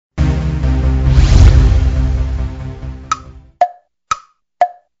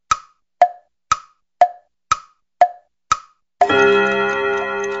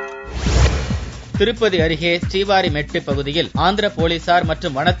திருப்பதி அருகே ஸ்ரீவாரிமெட்டு பகுதியில் ஆந்திர போலீசார்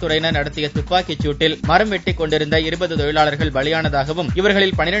மற்றும் வனத்துறையினர் நடத்திய துப்பாக்கிச் சூட்டில் மரம் வெட்டிக் கொண்டிருந்த 20 தொழிலாளர்கள் பலியானதாகவும்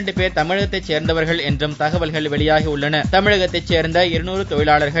இவர்களில் 12 பேர் தமிழகத்தைச் சேர்ந்தவர்கள் என்றும் தகவல்கள் வெளியாகியுள்ளன. தமிழகத்தைச் சேர்ந்த 200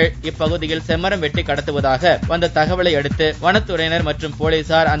 தொழிலாளர்கள் இப்பகுதியில் செம்மரம் வெட்டி கடத்துவதாக வந்த தகவலை அடுத்து வனத்துறையினர் மற்றும்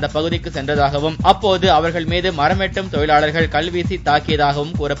போலீசார் அந்த பகுதிக்கு சென்றதாகவும் அப்போது அவர்கள் மீது மரம் வெட்டும் தொழிலாளர்கள் கல்வீசி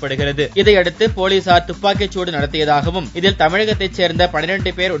தாக்கியதாகவும் கூறப்படுகிறது. இதையடுத்து போலீசார் துப்பாக்கிச் சூடு நடத்தியதாகவும் இதில் தமிழகத்தைச் சேர்ந்த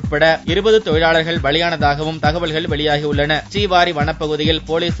 12 பேர் உட்பட 20 தொழிலாளர்கள் பலியானதாகவும் தகவல்கள் வெளியாகியுள்ளன. ஸ்ரீவாரி வனப்பகுதியில்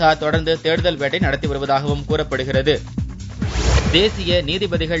போலீசார் தொடர்ந்து தேடுதல் வேட்டை நடத்தி வருவதாகவும் கூறப்படுகிறது. தேசிய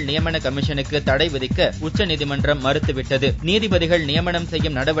நீதிபதிகள் நியமன கமிஷனுக்கு தடை விதிக்க உச்சநீதிமன்றம் மறுத்துவிட்டது. நீதிபதிகள் நியமனம்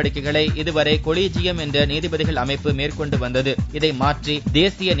செய்யும் நடவடிக்கைகளை இதுவரை கொலீஜியம் என்ற நீதிபதிகள் அமைப்பு மேற்கொண்டு வந்தது. இதை மாற்றி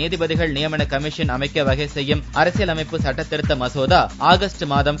தேசிய நீதிபதிகள் நியமன கமிஷன் அமைக்க வகை செய்யும் அரசியலமைப்பு சட்டத்திருத்த மசோதா ஆகஸ்ட்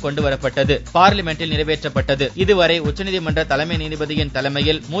மாதம் கொண்டுவரப்பட்டது. பார்லிமெண்டில் நிறைவேற்றப்பட்டது. இதுவரை உச்சநீதிமன்ற தலைமை நீதிபதியின்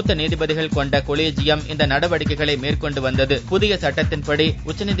தலைமையில் மூத்த நீதிபதிகள் கொண்ட கொலீஜியம் இந்த நடவடிக்கைகளை மேற்கொண்டு வந்தது. புதிய சட்டத்தின்படி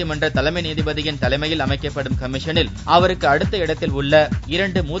உச்சநீதிமன்ற தலைமை நீதிபதியின் தலைமையில் அமைக்கப்படும் கமிஷனில் அவருக்கு அடுத்த இடத்தில் உள்ள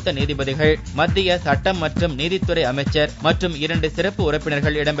 2 மூத்த நீதிபதிகள், மத்திய சட்டம் மற்றும் நீதித்துறை அமைச்சர் மற்றும் 2 சிறப்பு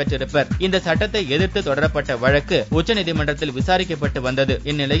உறுப்பினர்கள் இடம்பெற்றிருப்பர். இந்த சட்டத்தை எதிர்த்து தொடரப்பட்ட வழக்கு உச்சநீதிமன்றத்தில் விசாரிக்கப்பட்டு வந்தது.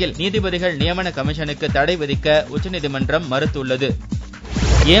 இந்நிலையில் நீதிபதிகள் நியமன கமிஷனுக்கு தடை விதிக்க உச்சநீதிமன்றம் மறுத்துள்ளது.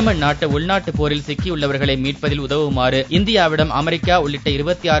 ஏமன் நாட்டு உள்நாட்டு போரில் சிக்கியுள்ளவர்களை மீட்பதில் உதவுமாறு இந்தியாவிடம் அமெரிக்கா உள்ளிட்ட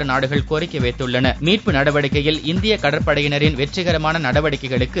 26 நாடுகள் கோரிக்கை வைத்துள்ளன. மீட்பு நடவடிக்கையில் இந்திய கடற்படையினரின் வெற்றிகரமான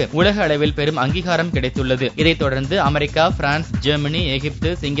நடவடிக்கைகளுக்கு உலக அளவில் பெரும் அங்கீகாரம் கிடைத்துள்ளது. இதைத் தொடர்ந்து அமெரிக்கா, பிரான்ஸ், ஜெர்மனி,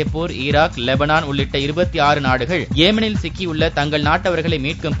 எகிப்து, சிங்கப்பூர், ஈராக், லெபனான் உள்ளிட்ட 26 நாடுகள் ஏமனில் சிக்கியுள்ள தங்கள் நாட்டவர்களை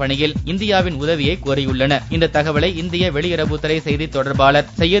மீட்கும் பணியில் இந்தியாவின் உதவியை கோரியுள்ளன. இந்த தகவலை இந்திய வெளியுறவுத்துறை செய்தி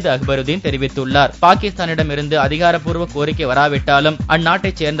தொடர்பாளர் சையது அக்பருதீன் தெரிவித்துள்ளார். பாகிஸ்தானிடமிருந்து அதிகாரப்பூர்வ கோரிக்கை வராவிட்டாலும் அந்நாட்டை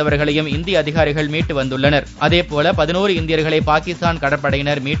சேர்ந்தவர்களையும் இந்திய அதிகாரிகள் மீட்டு வந்துள்ளனர். அதேபோல 11 இந்தியர்களை பாகிஸ்தான்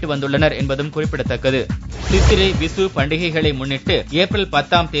கடற்படையினர் மீட்டு வந்துள்ளனர் என்பதும் குறிப்பிடத்தக்கது. சித்திரை விசு பண்டிகைகளை முன்னிட்டு ஏப்ரல்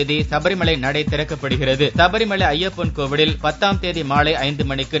 10ஆம் தேதி சபரிமலை நடை திறக்கப்படுகிறது. சபரிமலை ஐயப்பன் கோவிலில் 10ஆம் தேதி மாலை 5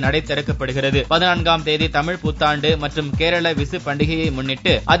 மணிக்கு நடை திறக்கப்படுகிறது. 14ஆம் தேதி தமிழ் புத்தாண்டு மற்றும் கேரள விசு பண்டிகையை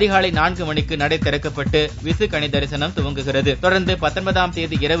முன்னிட்டு அதிகாலை 4 மணிக்கு நடை திறக்கப்பட்டு விசு கனி தரிசனம் துவங்குகிறது. தொடர்ந்து 19ஆம்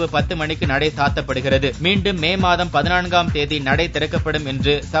தேதி இரவு 10 மணிக்கு நடை சாத்தப்படுகிறது. மீண்டும் மே மாதம் 14ஆம் தேதி நடை திறக்கப்படும்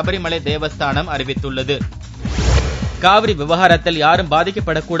என்று சபரிமலை தேவஸ்தானம் அறிவித்துள்ளது. காவிரி விவகாரத்தில் யாரும்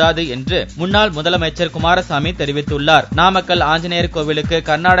பாதிக்கப்படக்கூடாது என்று முன்னாள் முதலமைச்சர் குமாரசாமி தெரிவித்துள்ளார். நாமக்கல் ஆஞ்சநேயர் கோவிலுக்கு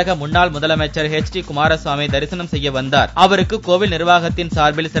கர்நாடக முன்னாள் முதலமைச்சர் HD குமாரசாமி தரிசனம் செய்ய வந்தார். அவருக்கு கோவில் நிர்வாகத்தின்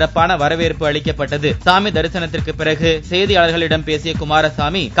சார்பில் சிறப்பான வரவேற்பு அளிக்கப்பட்டது. சாமி தரிசனத்திற்கு பிறகு செய்தியாளர்களிடம் பேசிய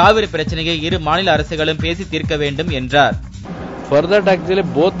குமாரசாமி காவிரி பிரச்சனையை இரு மாநில அரசுகளும் பேசி தீர்க்க வேண்டும் என்றார். For that actually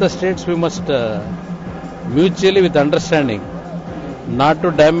both the states we must mutually with understanding not to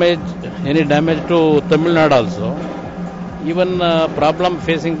damage any damage to Tamil Nadu also. Even problem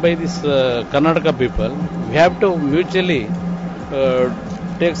facing by this Karnataka people, we have to mutually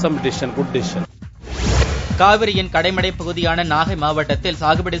take some decision, good decision. காவிரியின் கடைமடை பகுதியான நாகை மாவட்டத்தில்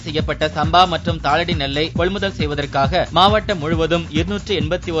சாகுபடி செய்யப்பட்ட சம்பா மற்றும் தாளடி நெல்லை கொள்முதல் செய்வதற்காக மாவட்டம் முழுவதும்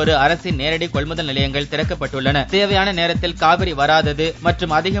 281 அரசின் நேரடி கொள்முதல் நிலையங்கள் திறக்கப்பட்டுள்ளன. தேவையான நேரத்தில் காவிரி வராதது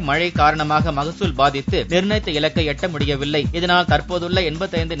மற்றும் அதிக மழை காரணமாக மகசூல் பாதித்து நிர்ணயித்த இலக்கை எட்ட முடியவில்லை. இதனால் தற்போதுள்ள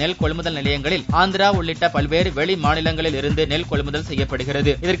 85 நெல் கொள்முதல் நிலையங்களில் ஆந்திரா உள்ளிட்ட பல்வேறு வெளி மாநிலங்களில் இருந்து நெல் கொள்முதல்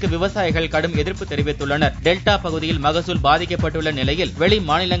செய்யப்படுகிறது. இதற்கு விவசாயிகள் கடும் எதிர்ப்பு தெரிவித்துள்ளனர். டெல்டா பகுதியில் மகசூல் பாதிக்கப்பட்டுள்ள நிலையில் வெளி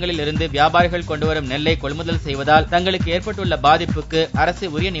மாநிலங்களில் இருந்து வியாபாரிகள் கொண்டுவரும் நெல்லை கொள்முதல் செய்வதால் தங்களுக்கு ஏற்பட்டுள்ள பாதிப்புக்கு அரசு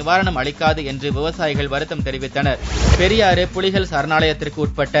உரிய நிவாரணம் அளிக்காது என்று விவசாயிகள் வருத்தம் தெரிவித்தனர். பெரியாறு புலிகள் சரணாலயத்திற்கு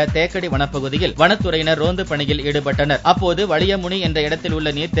உட்பட்ட தேக்கடி வனப்பகுதியில் வனத்துறையினர் ரோந்து பணியில் ஈடுபட்டனர். அப்போது வலியமுனி என்ற இடத்தில்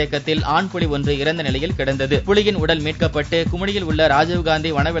உள்ள நீர்த்தேக்கத்தில் ஆண் புலி ஒன்று இறந்த நிலையில் கிடந்தது. புலியின் உடல் மீட்கப்பட்டு குமுடியில் உள்ள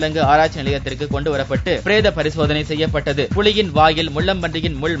ராஜீவ்காந்தி வனவிலங்கு ஆராய்ச்சி நிலையத்திற்கு கொண்டு வரப்பட்டு பிரேத பரிசோதனை செய்யப்பட்டது. புலியின் வாயில்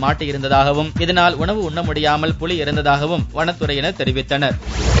முள்ளம்பன்றியின் முள் மாட்டியிருந்ததாகவும் இதனால் உணவு உண்ண முடியாமல் புலி இறந்ததாகவும் வனத்துறையினர் தெரிவித்தனர்.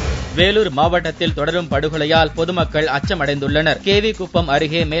 வேலூர் மாவட்டத்தில் தொடரும் படுகொலையால் பொதுமக்கள் அச்சமடைந்துள்ளனர். கேவி குப்பம்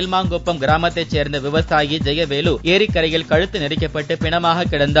அருகே மேல்மாங்குப்பம் கிராமத்தைச் சேர்ந்த விவசாயி ஜெயவேலு ஏரிக்கரையில் கழுத்து நெரிக்கப்பட்டு பிணமாக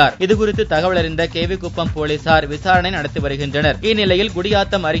கிடந்தார். இதுகுறித்து தகவல் அறிந்த கேவி குப்பம் போலீசார் விசாரணை நடத்தி வருகின்றனர். இந்நிலையில்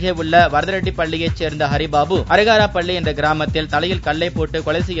குடியாத்தம் அருகே உள்ள வரதரெட்டிப்பள்ளியைச் சேர்ந்த ஹரிபாபு அரகாராப்பள்ளி என்ற கிராமத்தில் தலையில் கல்லை போட்டு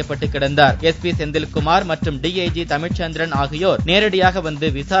கொலை செய்யப்பட்டு கிடந்தார். SP செந்தில்குமார் மற்றும் DIG தமிழ்ச்சந்திரன் ஆகியோர் நேரடியாக வந்து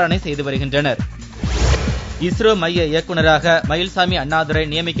விசாரணை செய்து வருகின்றனர். இஸ்ரோ மைய இயக்குநராக மயில்சாமி அண்ணாதுரை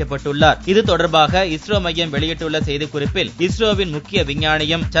நியமிக்கப்பட்டுள்ளார். இது தொடர்பாக இஸ்ரோ மையம் வெளியிட்டுள்ள செய்திக்குறிப்பில் இஸ்ரோவின் முக்கிய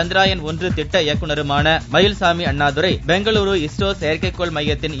விஞ்ஞானியும் சந்திராயன் 1 திட்ட இயக்குநருமான மயில்சாமி அண்ணாதுரை பெங்களூரு இஸ்ரோ செயற்கைக்கோள்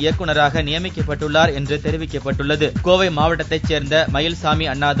மையத்தின் இயக்குநராக நியமிக்கப்பட்டுள்ளார் என்று தெரிவிக்கப்பட்டுள்ளது. கோவை மாவட்டத்தைச் சேர்ந்த மயில்சாமி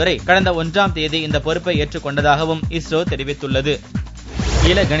அண்ணாதுரை கடந்த 1ஆம் தேதி இந்த பொறுப்பை ஏற்றுக்கொண்டதாகவும் இஸ்ரோ தெரிவித்துள்ளது.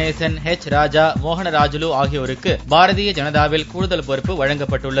 இல கணேசன், H. ராஜா, மோகனராஜுலு ஆகியோருக்கு பாரதிய ஜனதாவில் கூடுதல் பொறுப்பு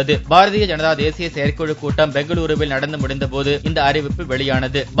வழங்கப்பட்டுள்ளது. பாரதிய ஜனதா தேசிய செயற்குழு கூட்டம் பெங்களூருவில் நடந்து முடிந்த போது இந்த அறிவிப்பு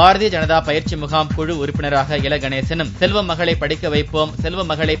வெளியானது. பாரதிய ஜனதா பயிற்சி முகாம் குழு உறுப்பினராக இல கணேசனும், செல்வ மகளை படிக்க வைப்போம், செல்வ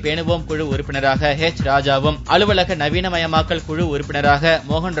மகளை பேணுவோம் குழு உறுப்பினராக H. ராஜாவும், அலுவலக நவீனமயமாக்கல் குழு உறுப்பினராக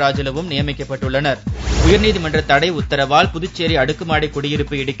மோகன்ராஜுலுவும் நியமிக்கப்பட்டுள்ளனர். உயர்நீதிமன்ற தடை உத்தரவால் புதுச்சேரி அடுக்குமாடி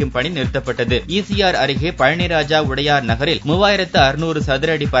குடியிருப்பு இடிக்கும் பணி நிறுத்தப்பட்டது. ECR அருகே பழனிராஜா உடையார் நகரில் 3600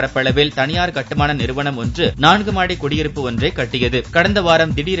 சதுர அடி பரப்பளவில் தனியார் கட்டுமான நிறுவனம் ஒன்று 4 மாடி குடியிருப்பு ஒன்றை கட்டியது. கடந்த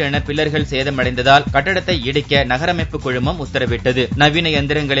வாரம் திடீரென பில்லர்கள் சேதமடைந்ததால் கட்டடத்தை இடிக்க நகரமைப்பு குழுமம் உத்தரவிட்டது. நவீன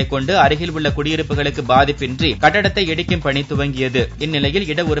எந்திரங்களை கொண்டு அருகில் உள்ள குடியிருப்புகளுக்கு பாதிப்பின்றி கட்டடத்தை இடிக்கும் பணி துவங்கியது. இந்நிலையில்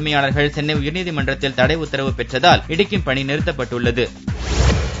இட உரிமையாளர்கள் சென்னை உயர்நீதிமன்றத்தில் தடை உத்தரவு பெற்றதால் இடிக்கும் பணி நிறுத்தப்பட்டுள்ளது.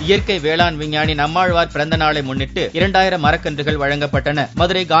 இயற்கை வேளாண் விஞ்ஞானி நம்மாழ்வார் பிறந்த நாளை முன்னிட்டு 2000 மரக்கன்றுகள் வழங்கப்பட்டன.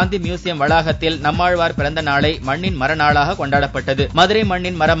 மதுரை காந்தி மியூசியம் வளாகத்தில் நம்மாழ்வார் பிறந்த நாளை மண்ணின் மர நாளாக கொண்டாடப்பட்டது. மதுரை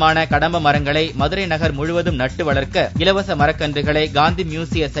மண்ணின் மரமான கடம்ப மரங்களை மதுரை நகர் முழுவதும் நட்டு வளர்க்க இலவச மரக்கன்றுகளை காந்தி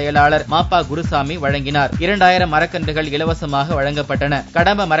மியூசிய செயலாளர் மாப்பா குருசாமி வழங்கினார். 2000 மரக்கன்றுகள் இலவசமாக வழங்கப்பட்டன.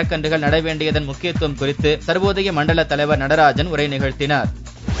 கடம்ப மரக்கன்றுகள் நட வேண்டியதன் முக்கியத்துவம் குறித்து சர்வோதய மண்டல தலைவர் நடராஜன் உரை நிகழ்த்தினார்.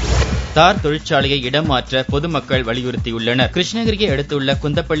 தார் தொழிற்சாலையை இடம் மாற்ற பொதுமக்கள் வலியுறுத்தியுள்ளனர். கிருஷ்ணகிரியை அடுத்துள்ள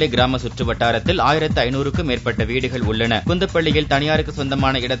குந்தப்பள்ளி கிராம சுற்று வட்டாரத்தில் 1500க்கும் மேற்பட்ட வீடுகள் உள்ளன. குந்தப்பள்ளியில் தனியாருக்கு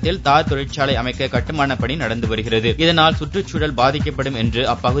சொந்தமான இடத்தில் தார் தொழிற்சாலை அமைக்க கட்டுமான பணி நடந்து வருகிறது. இதனால் சுற்றுச்சூழல் பாதிக்கப்படும் என்று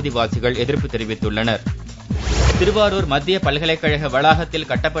அப்பகுதிவாசிகள் எதிர்ப்பு தெரிவித்துள்ளனர். திருவாரூர் மத்திய பல்கலைக்கழக வளாகத்தில்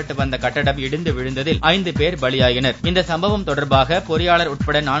கட்டப்பட்டு வந்த கட்டடம் இடிந்து விழுந்ததில் 5 பேர் பலியாயினர். இந்த சம்பவம் தொடர்பாக பொறியாளர்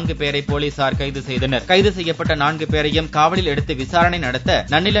உட்பட 4 பேரை போலீசார் கைது செய்தனர். கைது செய்யப்பட்ட 4 பேரையும் காவலில் எடுத்து விசாரணை நடத்த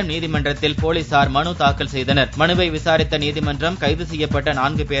நன்னிலம் நீதிமன்றத்தில் போலீசார் மனு தாக்கல் செய்தனர். மனுவை விசாரித்த நீதிமன்றம் கைது செய்யப்பட்ட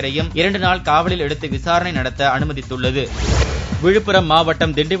 4 பேரையும் 2 நாள் காவலில் எடுத்து விசாரணை நடத்த அனுமதித்துள்ளது. விழுப்புரம்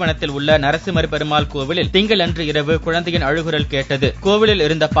மாவட்டம் திண்டிவனத்தில் உள்ள நரசிம்மர் பெருமாள் கோவிலில் திங்களன்று இரவு குழந்தையின் அழுகுரல் கேட்டது. கோவிலில்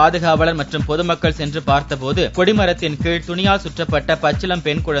இருந்த பாதுகாவலர் மற்றும் பொதுமக்கள் சென்று பார்த்தபோது கொடிமரத்தின் கீழ் துணியால் சுற்றப்பட்ட பச்சிளம்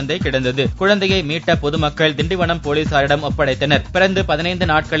பெண் குழந்தை கிடந்தது. குழந்தையை மீட்ட பொதுமக்கள் திண்டிவனம் போலீசாரிடம் ஒப்படைத்தனர். பிறந்து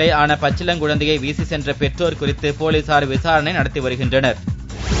 15 நாட்களே ஆன பச்சிளங்குழந்தையை வீசி சென்ற பெற்றோர் குறித்து போலீசார் விசாரணை நடத்தி வருகின்றனர்.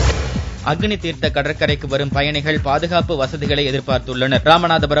 அக்னி தீர்த்த கடற்கரைக்கு வரும் பயணிகள் பாதுகாப்பு வசதிகளை எதிர்பார்த்துள்ளனர்.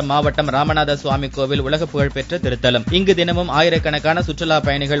 ராமநாதபுரம் மாவட்டம் ராமநாத சுவாமி கோவில் உலக புகழ்பெற்ற திருத்தலம். இங்கு தினமும் ஆயிரக்கணக்கான சுற்றுலா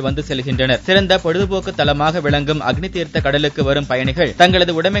பயணிகள் வந்து செல்கின்றனர். சிறந்த பொழுதுபோக்கு தலமாக விளங்கும் அக்னி தீர்த்த கடலுக்கு வரும் பயணிகள்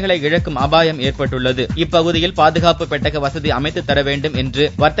தங்களது உடைமைகளை இழக்கும் அபாயம் ஏற்பட்டுள்ளது. இப்பகுதியில் பாதுகாப்பு பெட்டக வசதி அமைத்து தர வேண்டும் என்று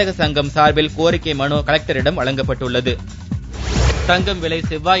வர்த்தக சங்கம் சார்பில் கோரிக்கை மனு கலெக்டரிடம் வழங்கப்பட்டுள்ளது. தங்கம் விலை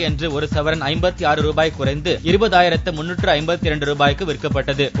செவ்வாய் என்று ஒரு சவரன் 56 ரூபாய் குறைந்து 20,352 ரூபாய்க்கு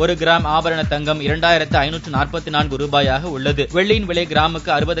விற்கப்பட்டது. 1 கிராம் ஆபரண தங்கம் 2,544 ரூபாயாக உள்ளது. வெள்ளியின் விலை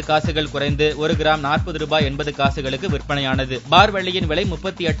கிராமுக்கு 60 காசுகள் குறைந்து 1 கிராம் 40 ரூபாய் 80 காசுகளுக்கு விற்பனையானது. பார் வெள்ளியின் விலை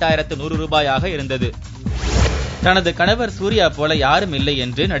 38,100 ரூபாயாக இருந்தது. தனது கணவர் சூர்யா போல யாரும் இல்லை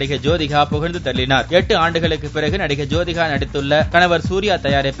என்று நடிகை ஜோதிகா புகழ்ந்து தள்ளினார். 8 ஆண்டுகளுக்கு பிறகு நடிகை ஜோதிகா நடித்துள்ள கணவர் சூர்யா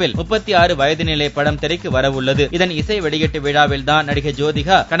தயாரிப்பில் 36 வயது நிலை படம் திரைக்கு வரவுள்ளது. இதன் இசை வெளியீட்டு விழாவில் தான் நடிகை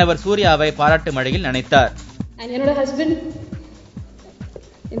ஜோதிகா கணவர் சூர்யாவை பாராட்டு மழையில் நினைத்தார். என்னோட ஹஸ்பண்ட்,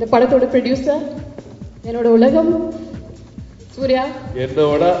 இந்த படத்தோட ப்ரொடியூசர், என்னோட உலகம் சூர்யா.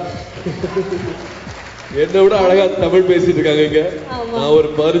 என்னை விட அழகா தமிழ் பேசிட்டு இருக்காங்க. இங்க நான் ஒரு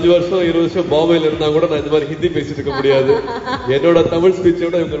 15 வருஷம் 20 வருஷம் பாம்பேல இருந்தா கூட நான் இந்த மாதிரி ஹிந்தி பேசிட்டு இருக்க முடியாது. என்னோட தமிழ் ஸ்பீச்சை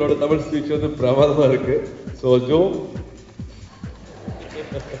விட இவங்களோட தமிழ் ஸ்பீச் வந்து பிரமாதமா இருக்கு.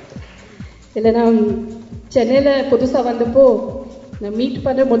 இல்ல, நான் சென்னையில புதுசா வந்தப்போ நான் மீட்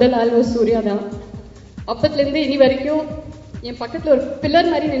பண்ற முதல் ஆள் சூர்யா தான். அப்பத்துல இருந்து இனி வரைக்கும் என் பக்கத்துல ஒரு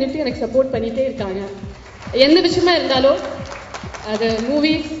பில்லர் மாதிரி நின்றுட்டு எனக்கு சப்போர்ட் பண்ணிட்டே இருக்காங்க. எந்த விஷயமா இருந்தாலும், அது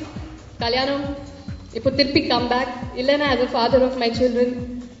மூவிஸ், கல்யாணம், இப்போ திருப்பி கம்பேக், இல்லைன்னா அது ஃபாதர் ஆஃப் மை சில்ட்ரன்,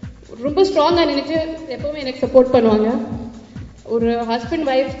 ரொம்ப ஸ்ட்ராங்காக நினைச்சு எப்பவுமே எனக்கு சப்போர்ட் பண்ணுவாங்க. ஒரு ஹஸ்பண்ட்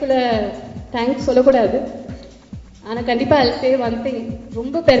ஒய்ஃப்குள்ள தேங்க்ஸ் சொல்லக்கூடாது, ஆனால் கண்டிப்பாக I'll say one thing,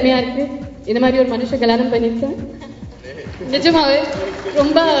 ரொம்ப பெருமையாக இருக்கு இந்த மாதிரி ஒரு மனுஷன் கல்யாணம் பண்ணியிருக்கேன். நிஜமாவே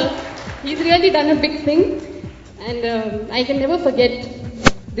ரொம்ப he's really done a big thing and I can never forget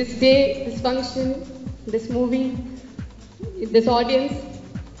this day, this function, this movie, this audience.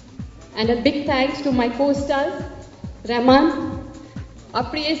 And a big thanks to my co-stars, Rahman.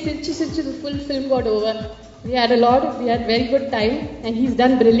 Apdiye sirchu the full film got over. We had very good time and he's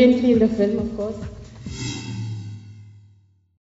done brilliantly in the film, of course.